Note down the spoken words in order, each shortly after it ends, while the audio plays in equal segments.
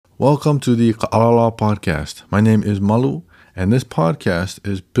Welcome to the Ka'alala podcast. My name is Malu, and this podcast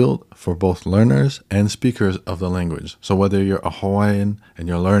is built for both learners and speakers of the language. So whether you're a Hawaiian and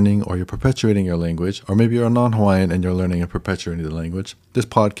you're learning or you're perpetuating your language, or maybe you're a non-Hawaiian and you're learning and perpetuating the language, this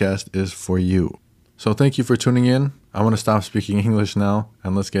podcast is for you. So thank you for tuning in. I want to stop speaking English now,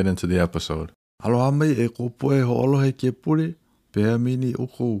 and let's get into the episode. Aloha mai e kōpue ho olohe ke pure, pēa mini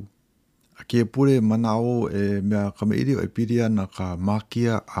ukou. A ke pure manao e mea kamairi o e piri ana ka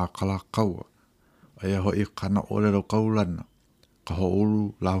makia a kalakaua. Ai ho I kana orero kaulana, ka ho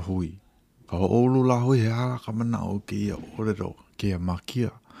olu lahui. Ka ho olu lahui he hala ka manao ke ia orero ke a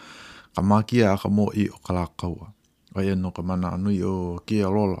makia. Ka makia a ka mo I o kalakaua. Ai no ka mana anui o ke a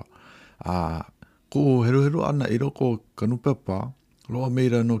lola. Ko heru ana I roko kanupepa, loa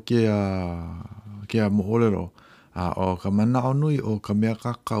meira no ke a mo orero. O ka manao nui o ka mea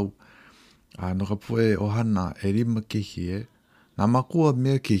kakau. No ka pue o hana e rima kiki e. Nā makua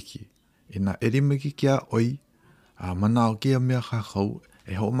mea kiki. I nā e rima kiki a oi. Manao kia mea kakau.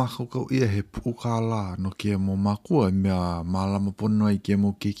 E ho makau ia he puuka la no kia mo makua mea malama pono ai kia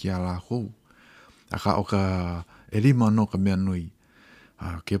mo kiki a la kou. Ka o ka e rima no ka mea nui.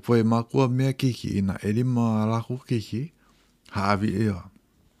 Kia pue makua mea kiki I nā e rima la kou kiki. Haawi ia.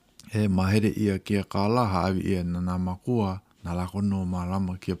 He mahere ia kia ka la haawi ia na nā makua. Nā lako no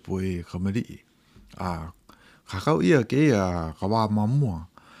malama kia poe kamarii. Kakau ia ke ia ka wā mamua.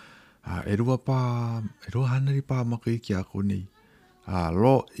 E rua hanari pā makahiki a konei.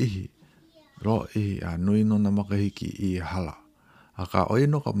 Lo ihi. Nui no na makahiki I hala. Ka oi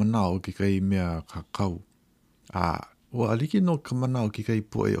no ka manao ki kai mea kakau. Ua aliki no ka manao ki kai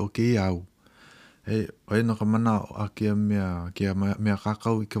poe o ke iau. Oi no ka manao a kia mea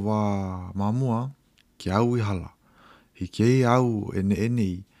kakau I ka wā mamua. Ki au I hala. I kei au ene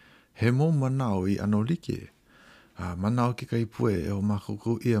he mo manao I ano like. Manao ki kai pue e o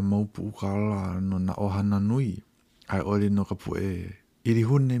makoko ia maupu ukala no na ohana nui. Ai ori no ka pue iri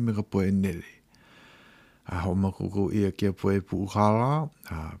hune me ka pue nere. Ho makoko ia kia pue pu ukala,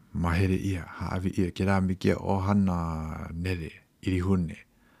 mahere ia, haawi ia ki rami kia ohana nere, iri hune.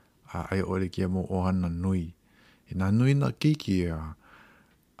 Ai ori kia mo ohana nui. I nā nui na kiki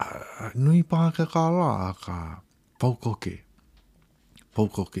nui paha ka kala ka paukoke.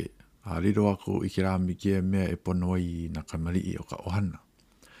 Riro aku I ki rami kia mea e pono ai na kamarii o ka ohana.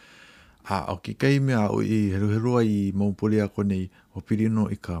 O ki kai mea o I heru ai maupuri a konei o pirino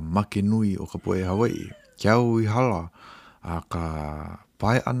I ka make nui o ka poe Hawaii. Kia au I hala ka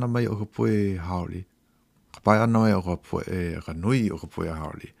pae ana mai o ka poe haole. Ka pae ana mai o ka poe ka nui o ka poe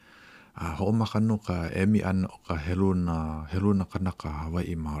haole. Ho makano ka emi ana o ka heluna kanaka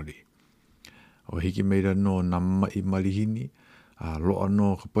Hawaii maoli. O hiki meira no na mai marihini. Loa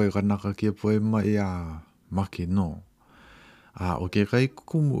no ka poe kanaka kia poe mai a make no. O ke kai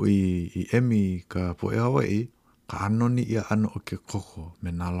kukumu I emi ka poe Hawaii, ka anoni ia ano o ke koko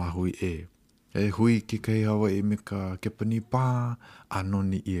me nā lahui e. E hui ki kai Hawaii me ka kepani pā,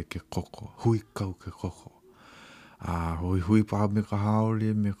 anoni ia ke koko. Hui kau ke koko. Hui pā me ka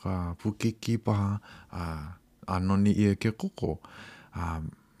haole, me ka pukiki pā, anoni ia ke koko.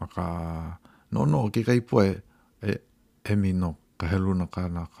 Maka no ke kai poe emi no ka heluna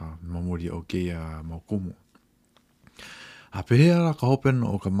kanaka mamuri o ke ia maukumu. Pehea la ka hopena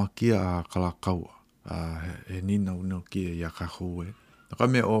o ka makia a kalakaua. E nina uneo kia ia kahoue. Ka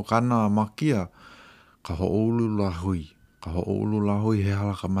mea o kana makia ka ho'olu la hui. Ka ho'olu la hui he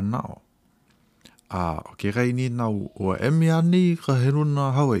hala ka manao. O ke kai nina ua emi ani ka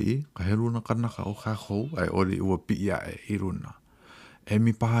heluna Hawaii, ka heluna kanaka o kahou, ai ori ua pii a e iruna.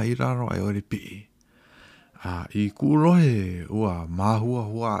 Emi paha iraro ai ori pii. I kurohe ua mahua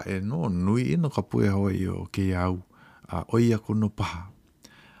hua e no nui ino ka pue Hawaii o ke au oi aku no paha.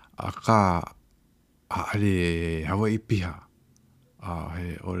 Ka ale Hawaii piha.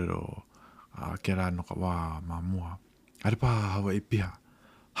 He orero ke rā no ka wā mamua. Are paha Hawaii piha.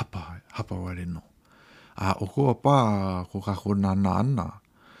 Hapa wale no. O kua pā ko kako nana ana.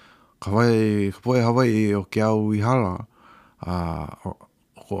 Ka poe Hawaii o ke au I hala.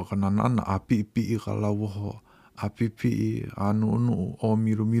 Ko ka nana ana a pii ka lauoho. A pii anu o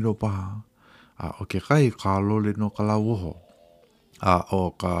miro paha. O ke kai ka lole no ka lauoho.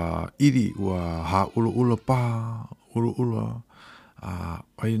 O ka iri ua ha ula paha. Ula.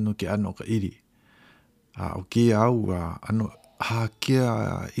 Oi no ke ano ka iri. O ke au ano ha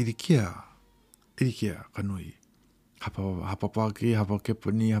kia iri kia. Iri kia kanui. Hapa paki, hapa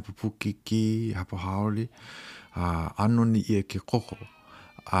kepani, hapa pukiki, hapa haole. Ano ni ia ke koko.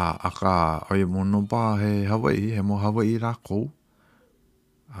 Ka oi mono pa he Hawaii, he mo Hawaii rako.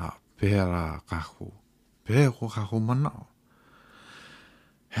 Pehera kako. Pehera ko kako manao.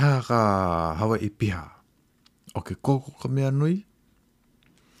 Hea ka Hawaii piha. O ke koko ka mea nui.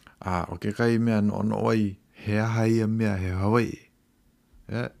 O ke kai mea no ono oi hea hai mea he Hawaii.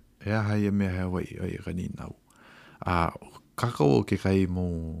 Hea hai mea he Hawaii oi ka ni nau. Kakao o ke kai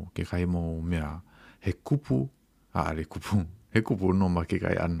mo mea he kupu. Re kupu. He kupu no ma ke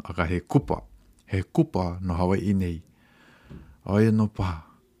kai an. Aka he kupa. He kupa no Hawaii nei. Oi no pa.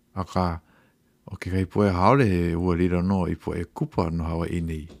 Aka o ke kai poe haole he ua rira no i poe kupa no Hawaii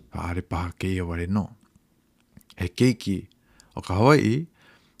nei. Are paha keia ware no. He keiki o ka Hawaii,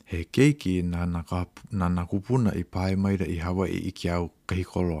 he keiki nana kupuna i pae maira i Hawaii i ki au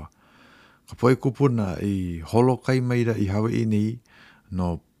kahikoloa. Ka poe kupuna i holo kai maira i Hawaii nei,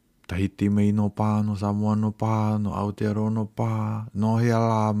 no Tahiti mai no pā, no Samoa no pā, no Aotearoa no pā, no he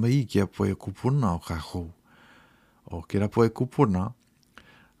ala mai ki a poe kupuna o ka hou. O kira poe kupuna,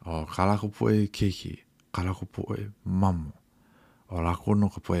 o ka lako poe keiki, ka lako poe mamo, o lako no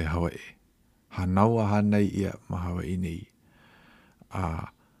ka poe Hawaii. Hanau a hanai ia ma Hawaii nei. Ka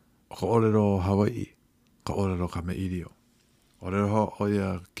olero Hawaii, ka olero ka me irio. Olero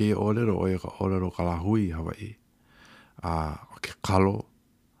oia ke olero oia ka olero ka lahui Hawaii. O ke kalo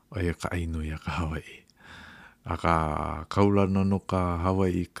oia ka ainui a ka Hawaii. Ka kaulana no ka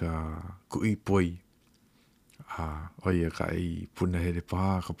Hawaii ka kui poi. Oia ka i punahere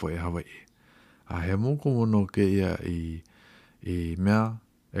paha ka poe Hawaii. He moko mono ke ia i mea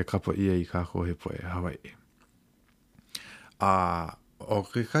e kapa ia i kako he poe Hawaii. O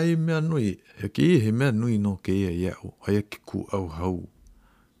ke kai mea nui, he mea nui no ke ia iau, oia ki ku au hau.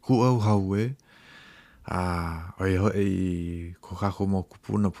 Ku au hau e, oia hoi i ko kako mo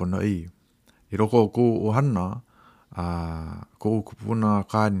kupuna pona i. I roko ko ohana, ko kupuna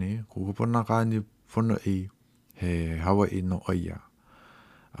kāne pona i, he Hawaii no oia.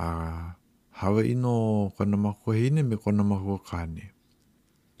 Hawaii no kona mako hine me kona mako kāne.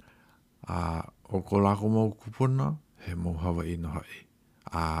 O ko lako mo kupuna, he mo Hawaii no hai.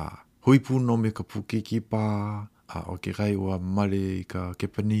 Hui puno me ka pukiki pā, o ke kai ua mare i ka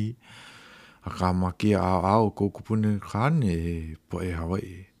kepani, ka makia au ko kupuna kāne he poe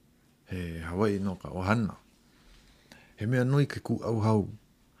Hawaii. He Hawaii no ka ohana. He mea nui ke ku au hau.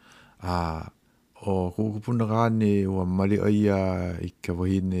 O ko kupuna kāne ua mare aia i ka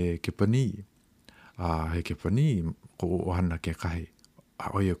wahine kepani. He kepani ko ohana ke kahe.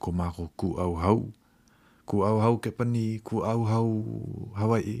 Oia ko mako ku au hau. Ku au hau kepani, ku au hau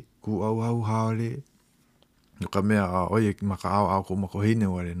Hawaii, ku au hau haole. No ka mea oia maka au ko mako hine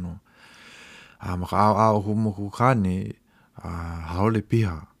wale no. Maka au ko mako kāne, haole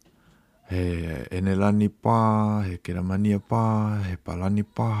piha. He enelani pā, he keramania pā, he palani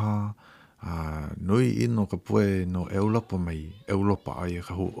paha. Nui ino ka poe no Eulapa mai. Eulapa oia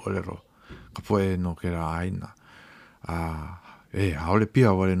ka hu olero. Ka poe no ke rā aina. Haole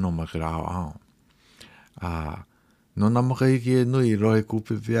piha wale no ma ke rā au. No na makaiki e nui rohe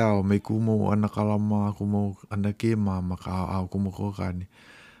kupe pia o mei kumo ana kalama, kumo ana kema maka au kumo kokani.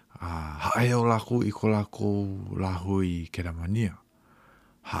 Haeo lako i ko lako lahui keramania.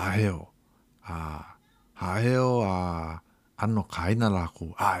 Haeo. Haeo ano kaina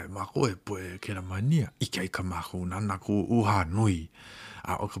lako. Mako e poe keramania. Ika ika mako nana ku uha nui.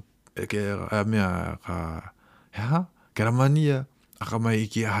 O ka mea ka keramania. Aka mai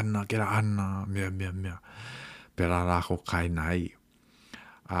iki ana, kera ana, mea. Pera lako kaina ai.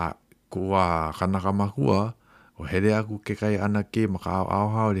 Kua kanaka makua, o here aku ke kai ana ke maka au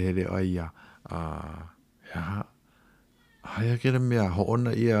hao le here aia. Haya kera mea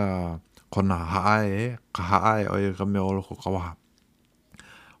hoona ia kona haae, ka haae o ia ka mea oloko kawaha.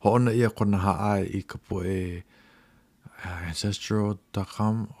 Hoona ia kona haae i ka poe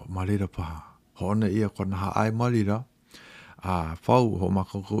ancestral.com marira paha. Hoona ia kona haae marira. Pau ho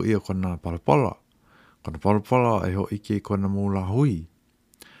makoko ia kona palapala. Kona palapala e ho ike kona mula hui.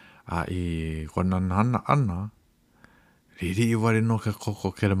 I kona nana ana. Riri i ware no ka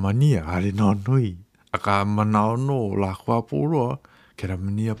koko keramania. Are no nui. Aka manao no la kua pūroa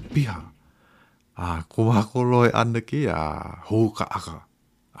keramania piha. Ko mako loe ana ki hou ka aka.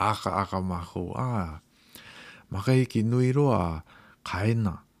 Aka mako. Maka iki nui roa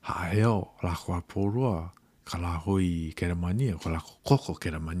kaina. Haeo la kua pūroa. Ka la hui keramania, ko la koko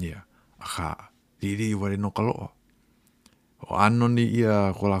keramania. Aka riri wale no ka loa. O ano ni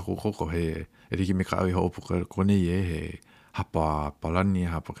ia ko la koko he, riki me ka awi ho opu kone ie he hapa palani,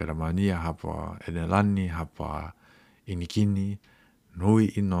 hapa keramania, hapa enelani, hapa inikini, nui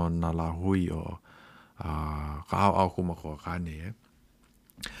ino na la hui o ka au kumako kane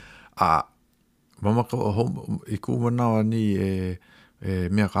mamaka i kumanawa ni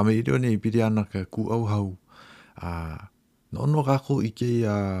mea kame irio ni piri ana ka ku au hau. no kako I ke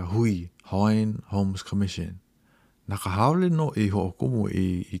hui, Hawaiian Homes Commission. Naka haole no I ho'okumu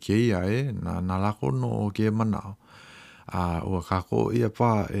I ke ia na lako no o ke manao. Ua kako ia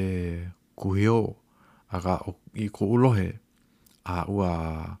pa kuhio, aka I ko ulohe,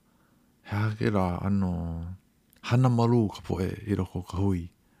 ua hake ra ano hana malu ka poe I roko ka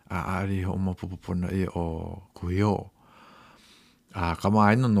hui. Ari ho mapupupuna o kuhio. Kama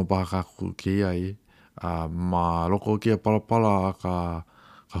aina no pa kaku ke ia ma loko kia palapala ka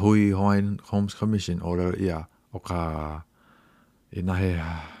hui Hawaiian Homes Commission o reo ia o ka ina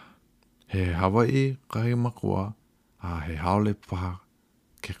he Hawaii kahi makua he haole paha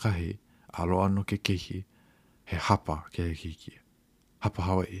ke kahi alo ano ke kehi he hapa ke hiki hapa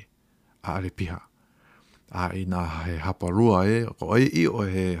Hawaii are piha ina he hapa rua ko I o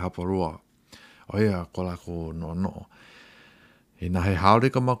he hapa rua o ia ko lako no ina he haole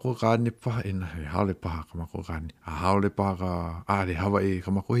ka makua kāne paha, ina he haole paha ka makua kāne. Haole paha ka re Hawaii ka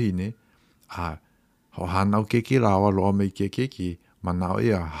makua hine. Ho hanau keki rawa loa mei ke keki, manao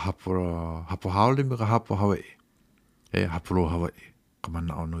ia hapa haole me ka hapa Hawaii. Hapa roa Hawaii, ka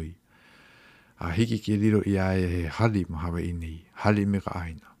manao nui. Hiki ke riro ia he hali ma Hawaii nei, hali me ka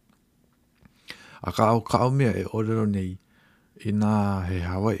aina. Ka au mea orero nei, ina he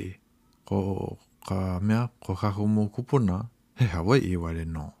Hawaii, ko ka mea, ko kako mo kupuna, he Hawaii wale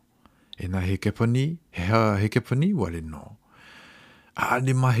no. Ena he kepani, he kepani wale no.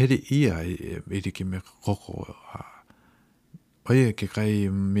 Ni mahere ia I ke mea koko. Oia ke kai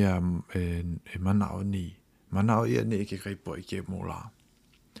mea manao ni. Manao ia ne ke kai po I ke mola.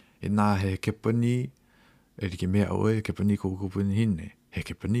 Ena he kepani, ke mea oe kepani ko kupuni hine. He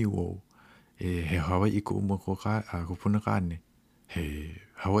kepani wo. He Hawaii ko umako kupuna kane. He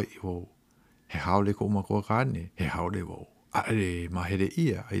Hawaii wo. He haole ko umako kane. He haole wo. Are mahere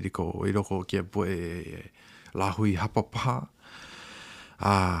ia I roko kia poe la hui hapa paha.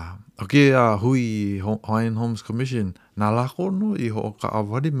 Okay, hui Hawaiian Homes Commission na lako no I ho ka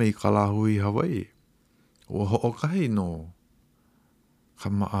awari mei ka la hui Hawaii. O ho kai no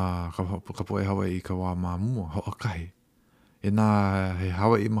ka poe Hawaii ka wā māmua ho kai. Ena he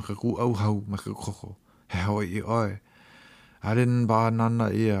Hawaii makaku au hau makakoko. He Hawaii oe. Aren ba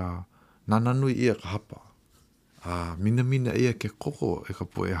nana ia nana nui ia ka hapa. Mina ia ke koko ka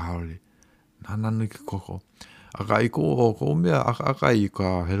poe haole. Nana nui ke koko. I ko mea aka I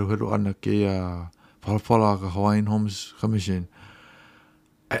ka hero ana ke palapala ka Hawaiian Homes Commission.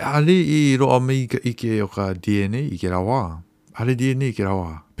 Ali I roa mei ka ike o ka DNA I ke rawa. Ali DNA I ke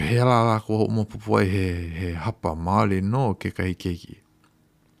rawa. Pehela la ko mo pupoe he hapa maale no ke kai keki.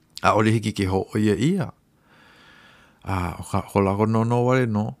 Ole hiki ke ho ia. Ko lako no wale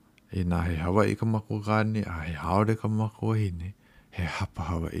no. Ina he Hawaii ka mako kane, he haole ka mako hine, he hapa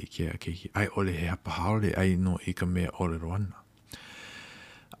Hawaii ke a keiki. Ai ole he hapa haole, ai no I ka mea ole roana.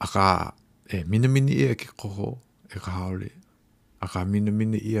 Minamini ia ke koho, ka haole.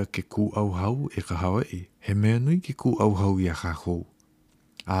 Minamini ia ke ku au hau ka Hawaii. He mea nui ke ku au hau ia ka kou.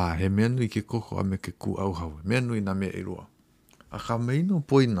 He mea nui ke koho a me ke ku au hau. Mea nui na mea irua. Meino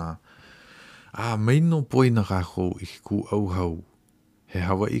poina. Meino poina ka kou I ke ku au hau. He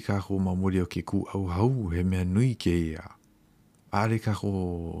Hawaii kako mamuri o ke ku au hau he mea nui ke ia. Are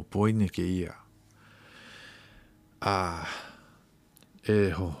kako poine ke ia.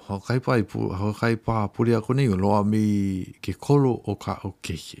 Ho kai pa puri ako nei o loa mi ke kolo o ka o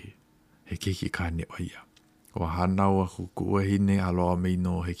keke. He keke kane o ia. O hanau aku kua hine a loa mi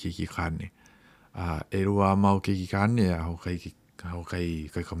no he keke kane. Rua mau keke kane a ho kai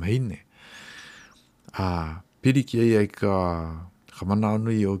kamahine. Piri ki ia ka manao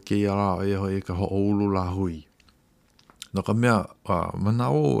nui o ke ala ho ka ho ulu la hui. No ka mea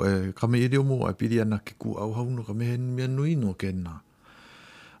manao ka me irio mo piri ana ke ku au hau no ka mea nui no ke na.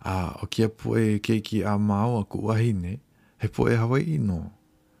 O kia poe keiki a mao a ku ahine, he poe Hawaii no.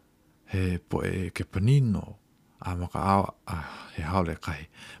 He poe ke panino. Maka awa, he haole kai.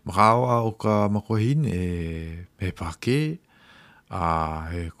 Maka awa o ka makohine he pake,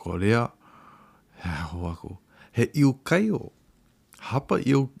 he korea, he hoaku. He iukaio. Hapa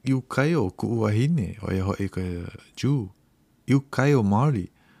iukaio ku uahine o ho e ka Jew. Iukaio Māori.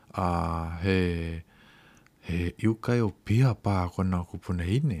 He iukaio pia pā kona kupuna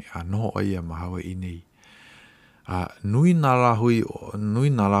hine. Noho o ia mahawa inei. Nui nā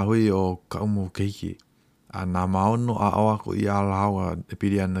lahui o ka umu keiki. Nā maono a awako I a lawa e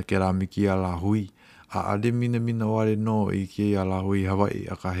piri ana ke rā miki a lahui. Ale mina wale no I ke a lahui Hawaii.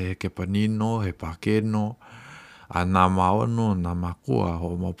 Ka he panino, he pake no. Nā maono, nā makua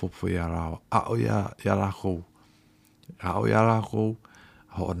ho maupopo I a rawa. O ia rākou. O ia rākou.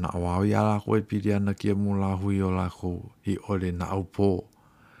 ho na wao ya la ko pili ana kia mo la hui o la ko I ole na au po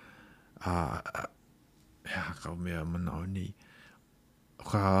ya ka mea mana o ni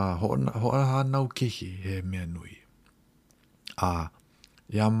ka ho ha na kehi he mea nui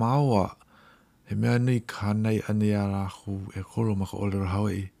ya maua he mea nui ka nei ane ya la ko e kolo ma ko ole ro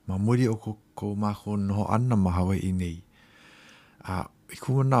Hawaii ma muri o ko ma ko no ana ma Hawaii nei I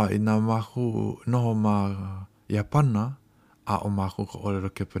kumana I nā mahu noho ma Iapana o mahu ka orero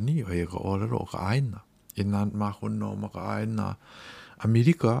Kepani o ia ka orero o ka aina. I nā mahu no ma ka aina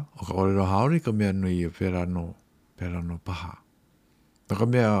Amerika o ka orero haori ka mea nui pera no paha. Tā ka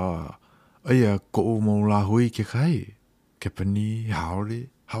mea ia ko u mau la hui ke kai. Kepani, haori,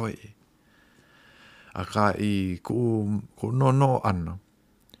 Hawaii. A ka I ko no ana.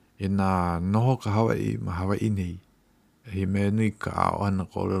 I nā noho ka Hawaii ma Hawaii nei. He mea nui ka ao ana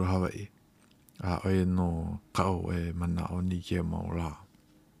ko orero Hawaii. Oe no kau e mana o ni kia mau la.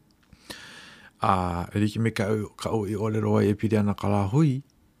 E riki me kau I orero ai e piri ana ka la hui.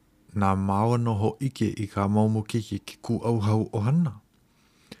 Nā maua no ho ike I ka maumu kiki ki ku au hau o hana.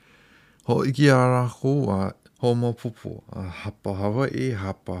 Ho iki a rako ho mo popo. Hapa Hawaii,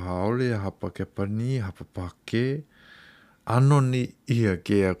 hapa haole, hapa Kepani, hapa Pake. Ano ni ia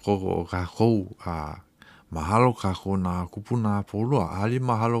kia koko o ka kou mahalo ka ko na kupuna polua. Ali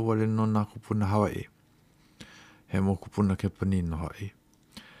mahalo wale no na kupuna Hawaii. He mo kupuna Kepani no Hawaii.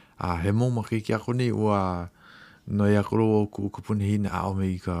 He mo makiki ako ni ua no ia kuro o kupuna hine o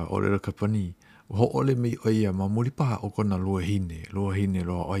me I ka orero Kepani. Ho ole me o ia ma muri paha o kona lua hine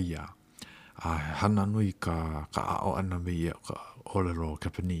loa o ia. Hana nui ka o ana me ia ka orero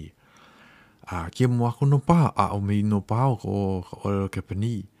Kepani. Kia mo ako no paha o me no paha o ka orero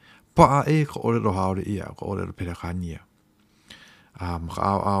Kepani. Paa ka orero haore ia, ka orero perakania. Maka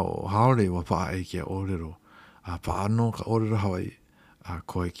au haore wa paa kia orero. Paa no ka orero Hawaii.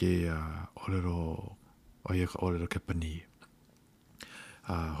 Koe ke orero, o ia ka orero Kepani.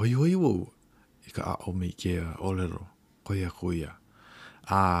 Hoi hoi wau, I ka o me kia orero, koe ia.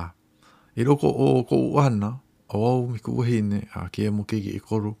 I roko o ko uana, o au mi ku wahine, kia mo kiki I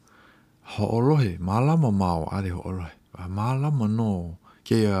koru, ho orohe, malama mao, are ho orohe. Malama no,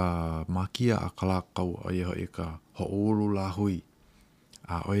 kia makia a kalakau o ia hoi ka ho uru la hui.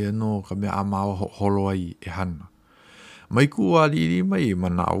 O ia no ka mea amao ho holo ai e hana. Mai kua riri mai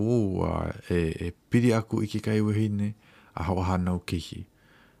mana au e piri aku I ke kai wahine a ho hana o kiki.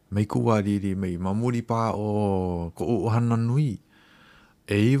 Mai kua riri mai mamuri pa o ko ohana nui.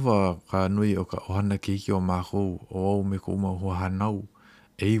 E iwa ka nui o ka ohana kiki o mahu o au me ko mau hanau.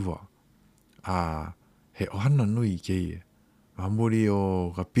 E iwa. He ohana nui keie. Mamuri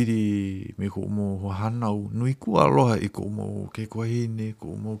o ka piri me ko mo hanau nui kua aloha I ko mo ke kua hine,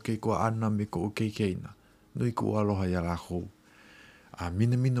 ko mo ke kua ana me ko ke keina. Nui kua aloha ia la kou.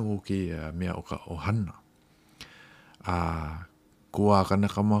 Mina o ke mea o ka ohana. Kua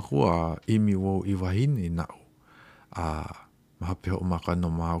kanaka makua imi wo I wahine nau. Mahape ho maka no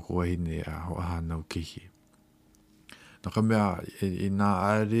maha kua hine ho hanau kiki. Naka mea I nā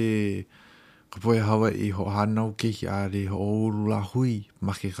are ka poe Hawaii ho hanau kehi are ho uru la hui,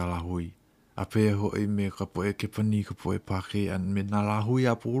 make ka la hui. A pēr ho I me ka poe Kepani, ka poe Pake, an me nā la hui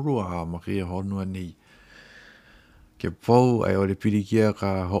a pūrua make e honua nei. Ke pou ai ore pirikia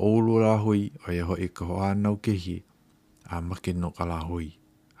ka ho uru la hui, o ia ho I ka ho hanau kehi, make no ka la hui.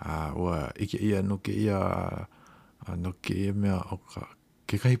 Ua ike ia no ke ia mea o ka,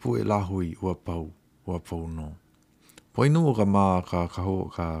 ke kaipu e la hui, ua pau no. Poinu o ka maa ka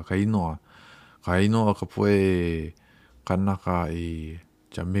inoa, ka inoa ka poe kanaka I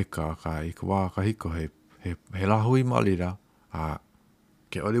Jamaica ka I ka wā ka hiko he la hui malira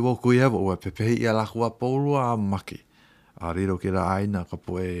ke ori wo kui hewa ua pepehi ia la kua paurua make riro ke ra aina ka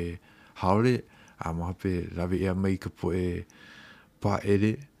poe haore mahape rawi ia mai ka poe pa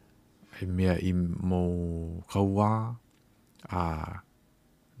ere he mea I mo kaua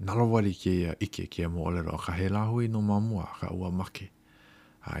nalawari ke ike ke mo olero ka he la hui no mamua ka ua make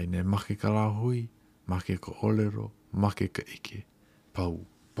ine make ka la hui, make ka olero, make ka ike, pau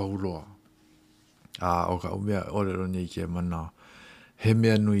loa. O ka umea olero nei kia mana, he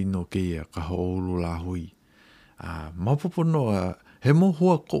mea nui no keia ka ho ulu la hui. Mapopo noa, he mo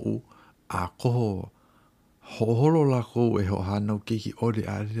hua kou, koho holo la kou e ho hanau keiki, ore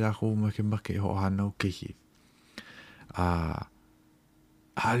ari la kou make ho hanau keiki.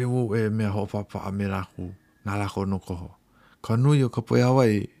 Hari wo e mea ho papa a me la kou, na la kou no koho. Ka nui o ka poe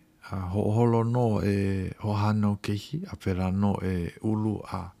Hawaii, holo no e ho hanau keiki, a pera no e ulu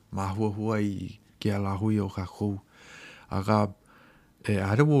mahua I kia la hui o ka kou. Ka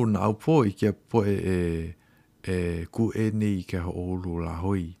arewo na au po I kia poe e ku e nei ke ho olu la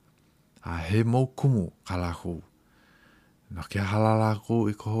hoi. A he mau kumu ka lako. Na ke hala lako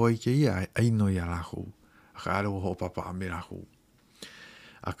I ko hoi ke ia aino ia lako. A ka aro ho papa a me lako.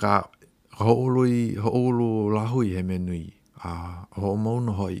 A ka ho olu la hoi he menui. A ho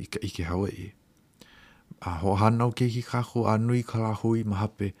mauna hoi ike Hawaii. A ho hanau keiki kako a nui ka la hui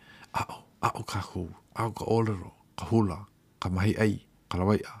mahape. Ao kako. Ao ka olero. Ka hula. Ka mahi ai. Ka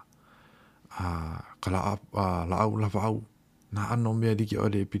lawaia. Ka la au la au. Na ano mea diki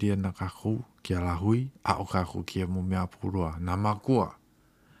ode piri ana kako kia la hui. Ao kako kia mo mea purua. Na makua.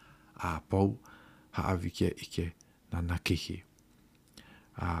 Pau haawi kia ike na nakehi.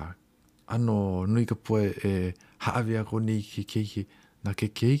 Ano nui ka poe e haawi ako ni ki keiki. Na ke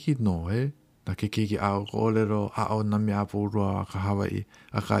keiki no na ke keiki ao ko olero ao na mea purua ka Hawaii.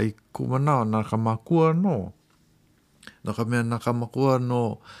 A ka I kumanao na ka makua no. Na ka mea na ka makua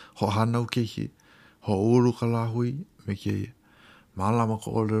no ho hanau keiki. Ho uru ka la hui me ke malama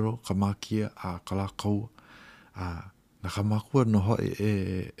ko olero ka makia a ka la kau. Na ka makua no ho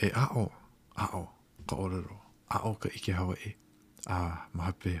e ao ka olero. Ao ka ike Hawaii.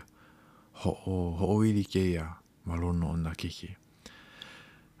 Mahape ho iri ke ia malono o na keiki.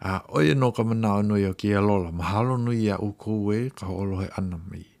 Oia no ka manao nui o kia lola. Mahalo nui a ukou e ka hoolohe ana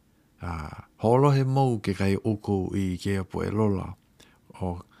mai. Hoolohe mau ke kai ukou I kia po e lola.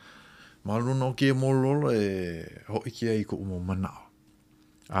 Maluna o kia mo lola e ho iki ai ko umo manao.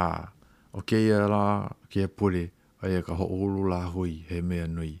 O kia la kia pure ai ka hoolu la hui he mea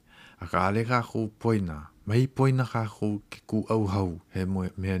nui. A ka ale ka kou poina. Mai poina ka kou ke ku au hau he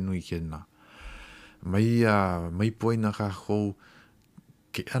mea nui kena. Mai poina ka kou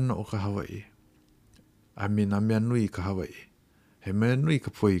ke ana o ka Hawaii. A mea nui ka Hawaii. He mea nui ka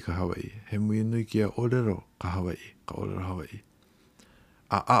poi ka Hawaii. He mea nui kia olero ka Hawaii. Ka olero Hawaii.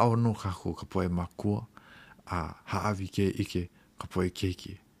 Ao no ka kou ka poe makua. Haawi ke ike ka poe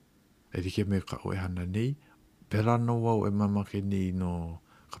keiki. E rike me ka oe hana nei. Pera no wau e mamake nei no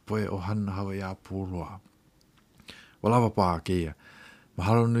ka poe o hana Hawaii a pūroa. Walawa pā keia.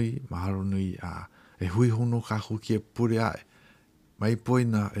 Mahalo nui e hui hono ka kou kia pure ae. Mai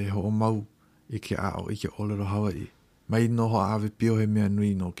poina e ho mau ike ao ike olero Hawaii. Mai noho awe pio he mea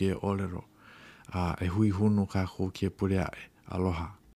nui no ke olero. E hui hono ka kou kia pure ae. Aloha.